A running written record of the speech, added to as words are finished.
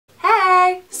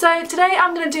So today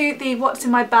I'm going to do the what's in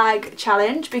my bag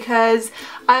challenge because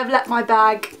I've let my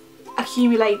bag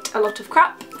accumulate a lot of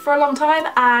crap for a long time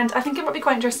and I think it might be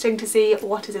quite interesting to see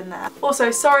what is in there.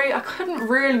 Also, sorry, I couldn't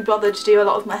really bother to do a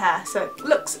lot of my hair, so it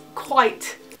looks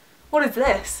quite... What is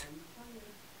this?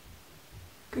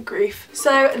 Good grief.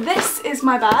 So this is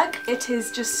my bag. It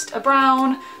is just a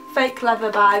brown fake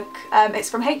leather bag. It's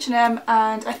from H&M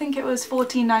and I think it was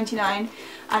 $14.99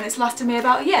 and it's lasted me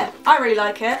about a year. I really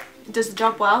like it. It does the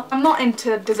job well. I'm not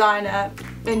into designer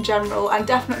in general and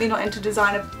definitely not into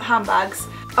designer handbags.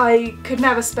 I could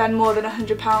never spend more than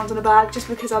 £100 on a bag just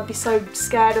because I'd be so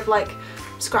scared of like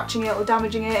scratching it or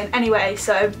damaging it in any way,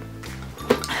 so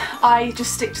I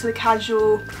just stick to the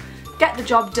casual, get the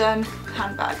job done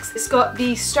handbags. It's got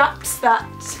the straps that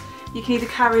you can either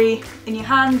carry in your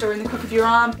hand or in the crook of your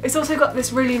arm. It's also got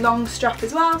this really long strap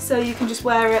as well, so you can just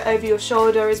wear it over your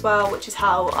shoulder as well, which is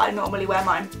how I normally wear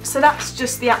mine. So that's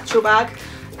just the actual bag,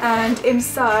 and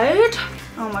inside,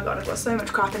 oh my god, I've got so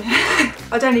much crap in here.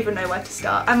 I don't even know where to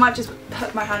start. I might just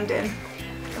put my hand in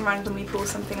and randomly pull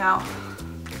something out.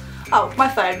 Oh, my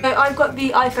phone. So I've got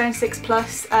the iPhone 6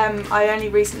 Plus, I only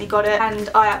recently got it and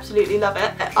I absolutely love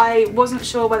it. I wasn't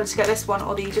sure whether to get this one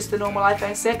or just the normal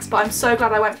iPhone 6, but I'm so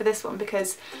glad I went for this one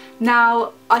because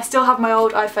now I still have my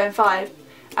old iPhone 5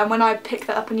 and when I pick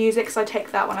that up and use it, because I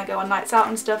take that when I go on nights out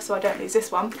and stuff so I don't lose this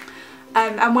one.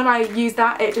 And when I use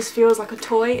that, it just feels like a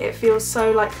toy. It feels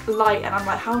so like light and I'm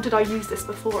like, how did I use this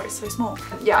before? It's so small.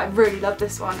 Yeah, I really love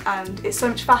this one and it's so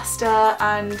much faster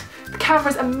and the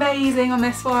camera's amazing on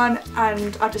this one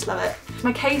and I just love it.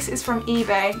 My case is from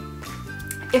eBay.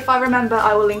 If I remember,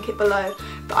 I will link it below,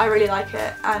 but I really like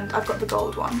it and I've got the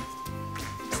gold one.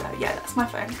 So yeah, that's my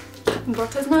phone. And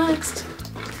what is next?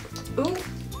 Ooh,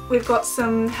 we've got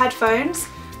some headphones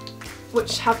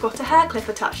which have got a hair clip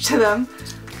attached to them.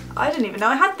 I didn't even know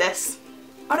I had this.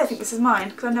 I don't think this is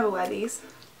mine because I never wear these.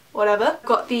 Whatever.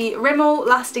 Got the Rimmel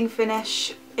Lasting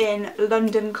Finish in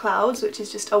London Clouds, which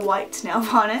is just a white nail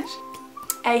varnish.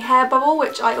 A hair bubble,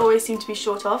 which I always seem to be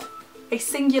short of. A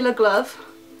singular glove.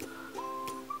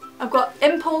 I've got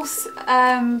Impulse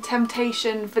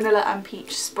Temptation Vanilla and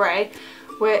Peach Spray,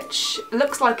 which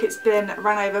looks like it's been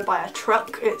run over by a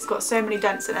truck. It's got so many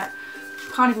dents in it.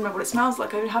 I can't even remember what it smells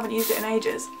like. I haven't used it in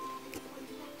ages.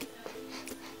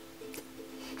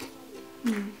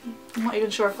 I'm not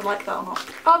even sure if I like that or not.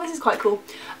 Oh, this is quite cool.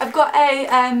 I've got a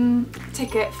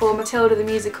ticket for Matilda the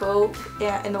musical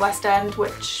in the West End,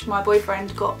 which my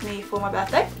boyfriend got me for my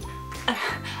birthday.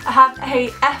 I have a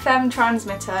FM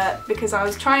transmitter because I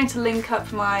was trying to link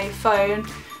up my phone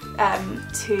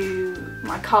to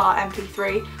my car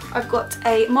MP3. I've got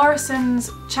a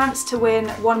Morrison's chance to win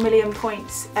 1 million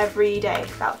points every day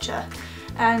voucher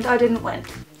and I didn't win,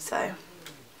 so I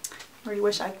really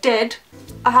wish I did.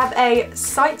 I have a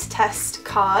sight test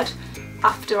card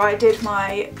after I did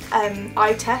my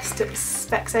eye test at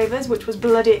Specsavers, which was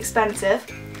bloody expensive,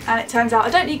 and it turns out I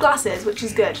don't need glasses, which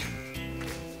is good.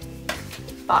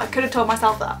 But I could have told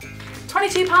myself that.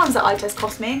 £22 that eye test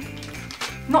cost me.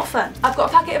 Not fun. I've got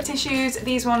a packet of tissues.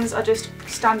 These ones are just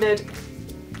standard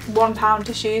 £1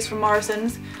 tissues from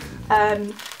Morrison's.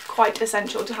 Quite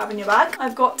essential to have in your bag.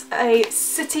 I've got a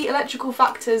City Electrical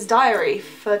Factors diary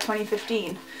for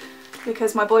 2015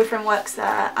 because my boyfriend works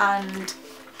there and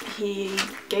he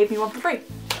gave me one for free.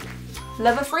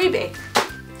 Love a freebie.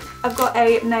 I've got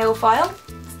a nail file,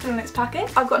 still in its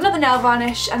packet. I've got another nail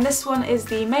varnish and this one is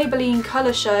the Maybelline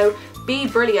Colour Show Be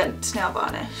Brilliant nail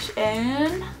varnish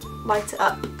in Light It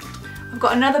Up. I've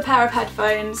got another pair of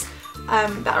headphones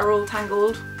that are all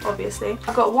tangled, obviously.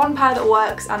 I've got one pair that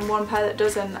works and one pair that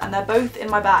doesn't, and they're both in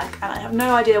my bag and I have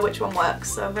no idea which one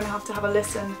works, so I'm going to have a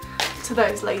listen to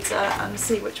those later and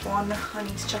see which one I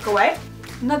need to chuck away.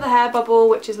 Another hair bubble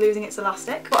which is losing its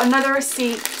elastic. Got another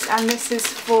receipt and this is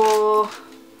for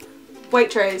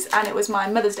Waitrose and it was my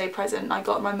Mother's Day present. I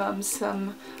got my mum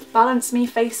some Balance Me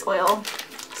face oil,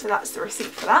 so that's the receipt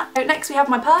for that. Next we have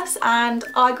my purse and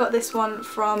I got this one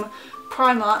from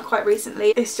Primark quite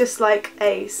recently. It's just like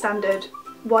a standard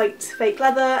white fake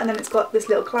leather and then it's got this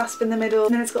little clasp in the middle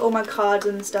and then it's got all my cards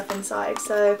and stuff inside,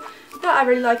 so yeah, I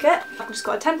really like it. I've just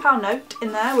got a £10 note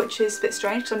in there, which is a bit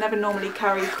strange because I never normally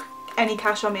carry any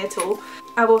cash on me at all.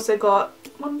 I've also got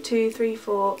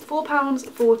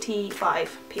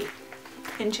 £4.45p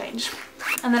in change.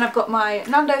 And then I've got my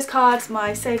Nando's cards,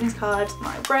 my savings card,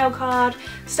 my Braille card,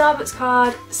 Starbucks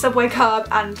card, Subway card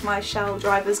and my Shell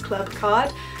Drivers Club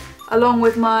card, along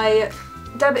with my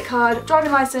debit card,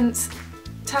 driving licence,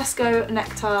 Tesco,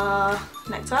 Nectar,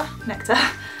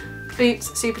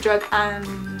 Boots, Superdrug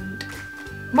and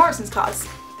Morrison's cards.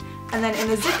 And then in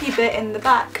the zippy bit in the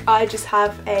back I just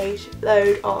have a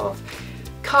load of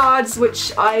cards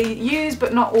which I use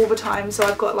but not all the time. So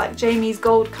I've got like Jamie's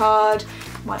gold card,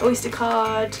 my Oyster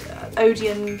card,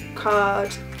 Odeon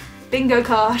card, bingo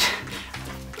card,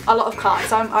 a lot of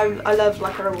cards. I love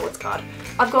like a rewards card.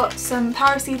 I've got some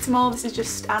paracetamol. This is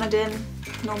just Anodin,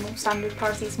 normal standard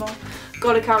paracetamol.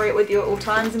 Gotta carry it with you at all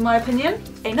times in my opinion.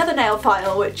 Another nail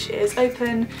file which is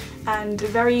open and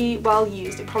very well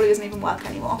used. It probably doesn't even work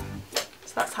anymore,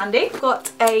 so that's handy. I've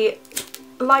got a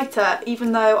lighter.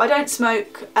 Even though I don't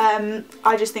smoke,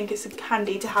 I just think it's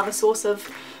handy to have a source of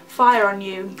fire on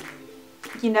you.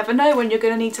 You never know when you're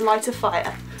going to need to light a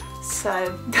fire,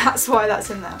 so that's why that's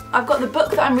in there. I've got the book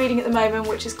that I'm reading at the moment,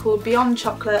 which is called Beyond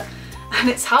Chocolate, and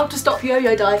it's how to stop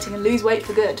yo-yo dieting and lose weight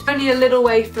for good. Only a little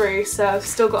way through, so I've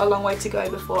still got a long way to go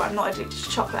before I'm not addicted to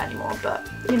chocolate anymore, but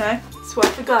you know, it's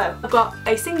worth a go. I've got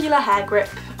a singular hair grip.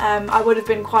 I would have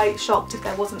been quite shocked if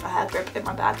there wasn't a hair grip in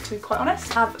my bag, to be quite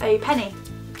honest. I have a penny,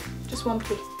 just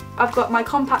 1p. I've got my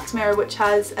compact mirror which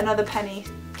has another penny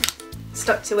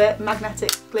stuck to it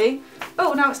magnetically.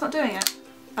 Oh, now it's not doing it.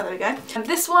 Oh, there we go. And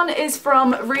this one is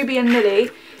from Ruby and Millie,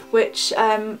 which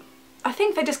I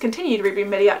think they discontinued Ruby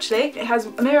and Millie actually. It has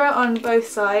a mirror on both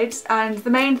sides, and the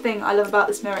main thing I love about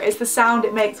this mirror is the sound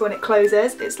it makes when it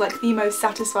closes. It's like the most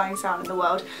satisfying sound in the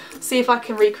world. See if I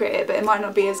can recreate it, but it might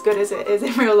not be as good as it is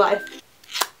in real life.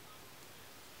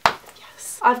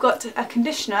 Yes. I've got a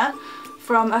conditioner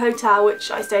from a hotel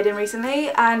which I stayed in recently,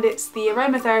 and it's the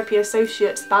Aromatherapy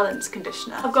Associates Balance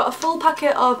Conditioner. I've got a full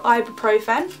packet of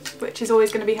ibuprofen, which is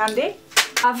always going to be handy.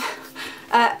 I've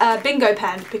a bingo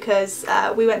pen because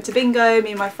we went to bingo,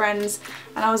 me and my friends,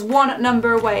 and I was one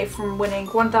number away from winning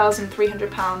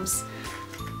 £1,300.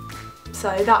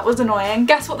 So that was annoying.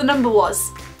 Guess what the number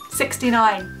was?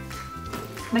 69.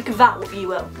 Make of that what you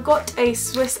will. I've got a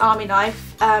Swiss Army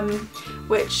knife,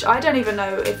 which I don't even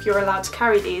know if you're allowed to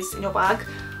carry these in your bag.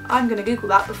 I'm going to Google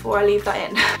that before I leave that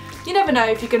in. You never know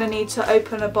if you're going to need to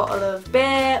open a bottle of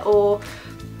beer or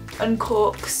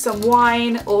uncork some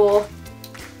wine, or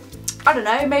I don't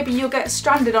know, maybe you'll get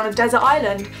stranded on a desert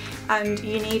island and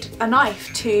you need a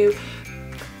knife to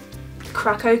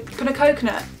crack open a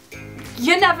coconut.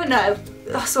 You never know.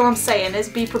 That's all I'm saying, is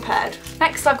be prepared.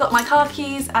 Next I've got my car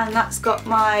keys, and that's got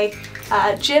my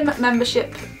gym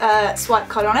membership swipe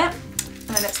card on it.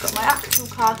 And then it's got my actual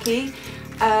car key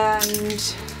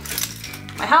and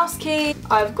my house key.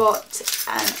 I've got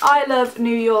an I Love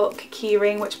New York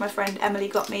keyring, which my friend Emily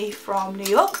got me from New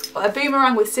York. Got a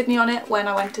boomerang with Sydney on it when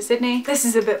I went to Sydney. This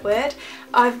is a bit weird.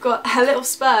 I've got a little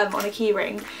sperm on a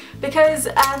keyring because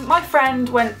my friend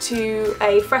went to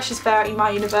a freshers fair at my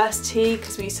university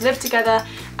because we used to live together,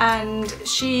 and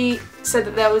she said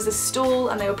that there was a stall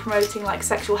and they were promoting like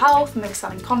sexual health and they were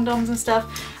selling condoms and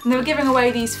stuff, and they were giving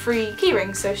away these free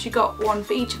keyrings, so she got one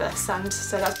for each of us, and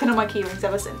so that's been on my keyrings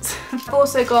ever since. I've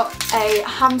also got a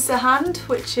hamster hand,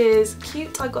 which is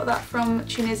cute. I got that from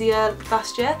Tunisia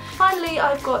last year. Finally,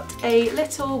 I've got a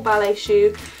little ballet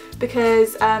shoe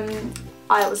because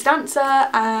I was a dancer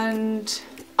and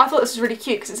I thought this was really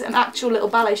cute because it's an actual little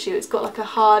ballet shoe. It's got like a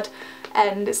hard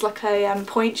end, it's like a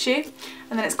point shoe,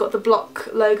 and then it's got the block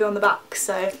logo on the back,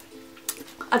 so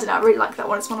I don't know, I really like that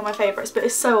one. It's one of my favourites, but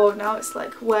it's so old now, it's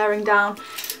like wearing down.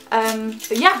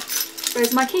 But yeah,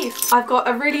 those are my keys. I've got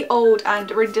a really old and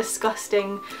really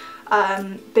disgusting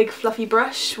big fluffy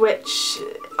brush, which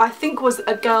I think was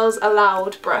a girls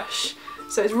allowed brush,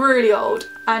 so it's really old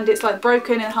and it's like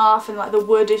broken in half and like the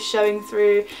wood is showing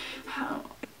through.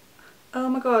 Oh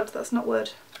my god, that's not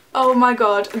wood. Oh my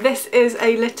god, this is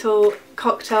a little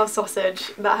cocktail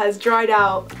sausage that has dried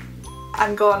out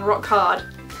and gone rock hard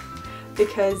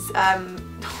because, oh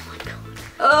my god.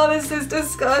 Oh, this is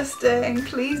disgusting.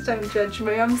 Please don't judge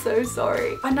me, I'm so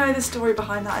sorry. I know the story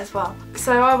behind that as well.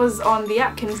 So I was on the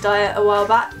Atkins diet a while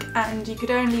back, and you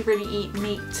could only really eat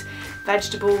meat,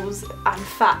 vegetables and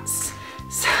fats.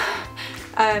 So,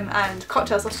 and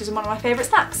cocktail sausages are one of my favourite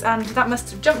snacks, and that must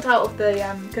have jumped out of the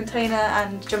container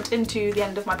and jumped into the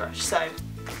end of my brush, so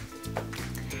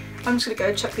I'm just going to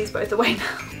go chuck these both away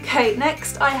now. Okay,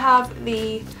 next I have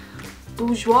the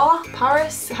Bourjois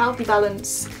Paris Healthy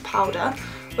Balance powder,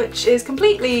 which is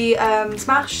completely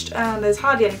smashed and there's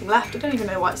hardly anything left. I don't even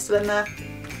know why it's still in there.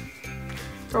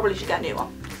 Probably should get a new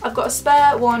one. I've got a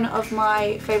spare one of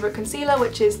my favourite concealer,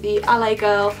 which is the LA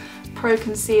Girl Pro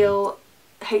Conceal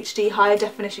HD Higher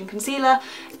Definition Concealer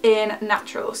in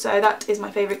Natural. So that is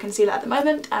my favourite concealer at the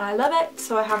moment and I love it,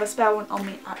 so I have a spare one on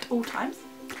me at all times.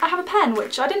 I have a pen,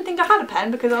 which I didn't think I had a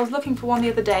pen because I was looking for one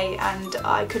the other day and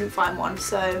I couldn't find one,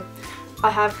 so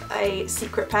I have a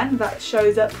secret pen that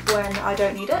shows up when I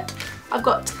don't need it. I've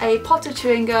got a pot of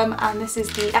chewing gum, and this is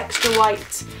the extra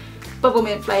white bubble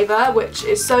mint flavour, which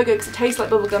is so good because it tastes like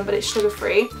bubblegum but it's sugar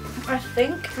free. I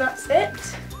think that's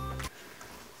it.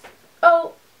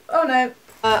 Oh no.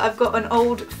 I've got an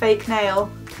old fake nail,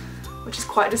 which is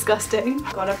quite disgusting.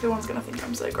 God, everyone's gonna think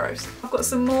I'm so gross. I've got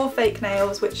some more fake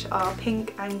nails which are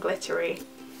pink and glittery.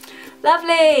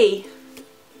 Lovely!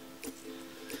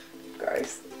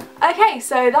 Gross. Okay,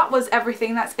 so that was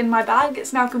everything that's in my bag.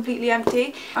 It's now completely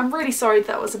empty. I'm really sorry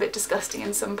that was a bit disgusting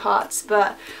in some parts,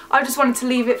 but I just wanted to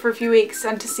leave it for a few weeks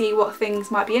and to see what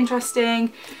things might be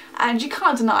interesting. And you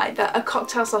can't deny that a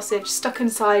cocktail sausage stuck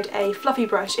inside a fluffy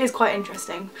brush is quite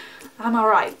interesting. Am I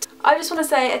right? I just want to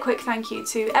say a quick thank you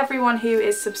to everyone who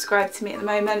is subscribed to me at the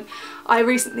moment. I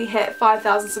recently hit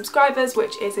 5,000 subscribers,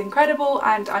 which is incredible,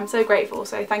 and I'm so grateful,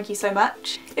 so thank you so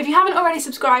much. If you haven't already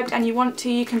subscribed and you want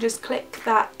to, you can just click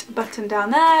that button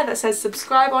down there that says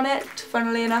subscribe on it,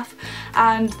 funnily enough,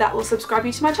 and that will subscribe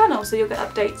you to my channel, so you'll get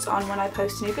updates on when I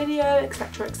post a new video,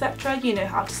 etc, etc. You know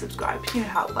how to subscribe, you know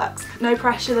how it works. No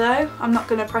pressure though, I'm not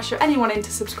going to pressure anyone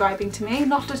into subscribing to me,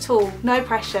 not at all, no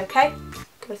pressure, okay?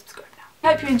 Go subscribe.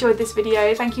 I hope you enjoyed this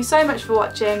video. Thank you so much for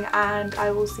watching and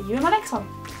I will see you in my next one.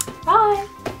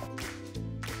 Bye!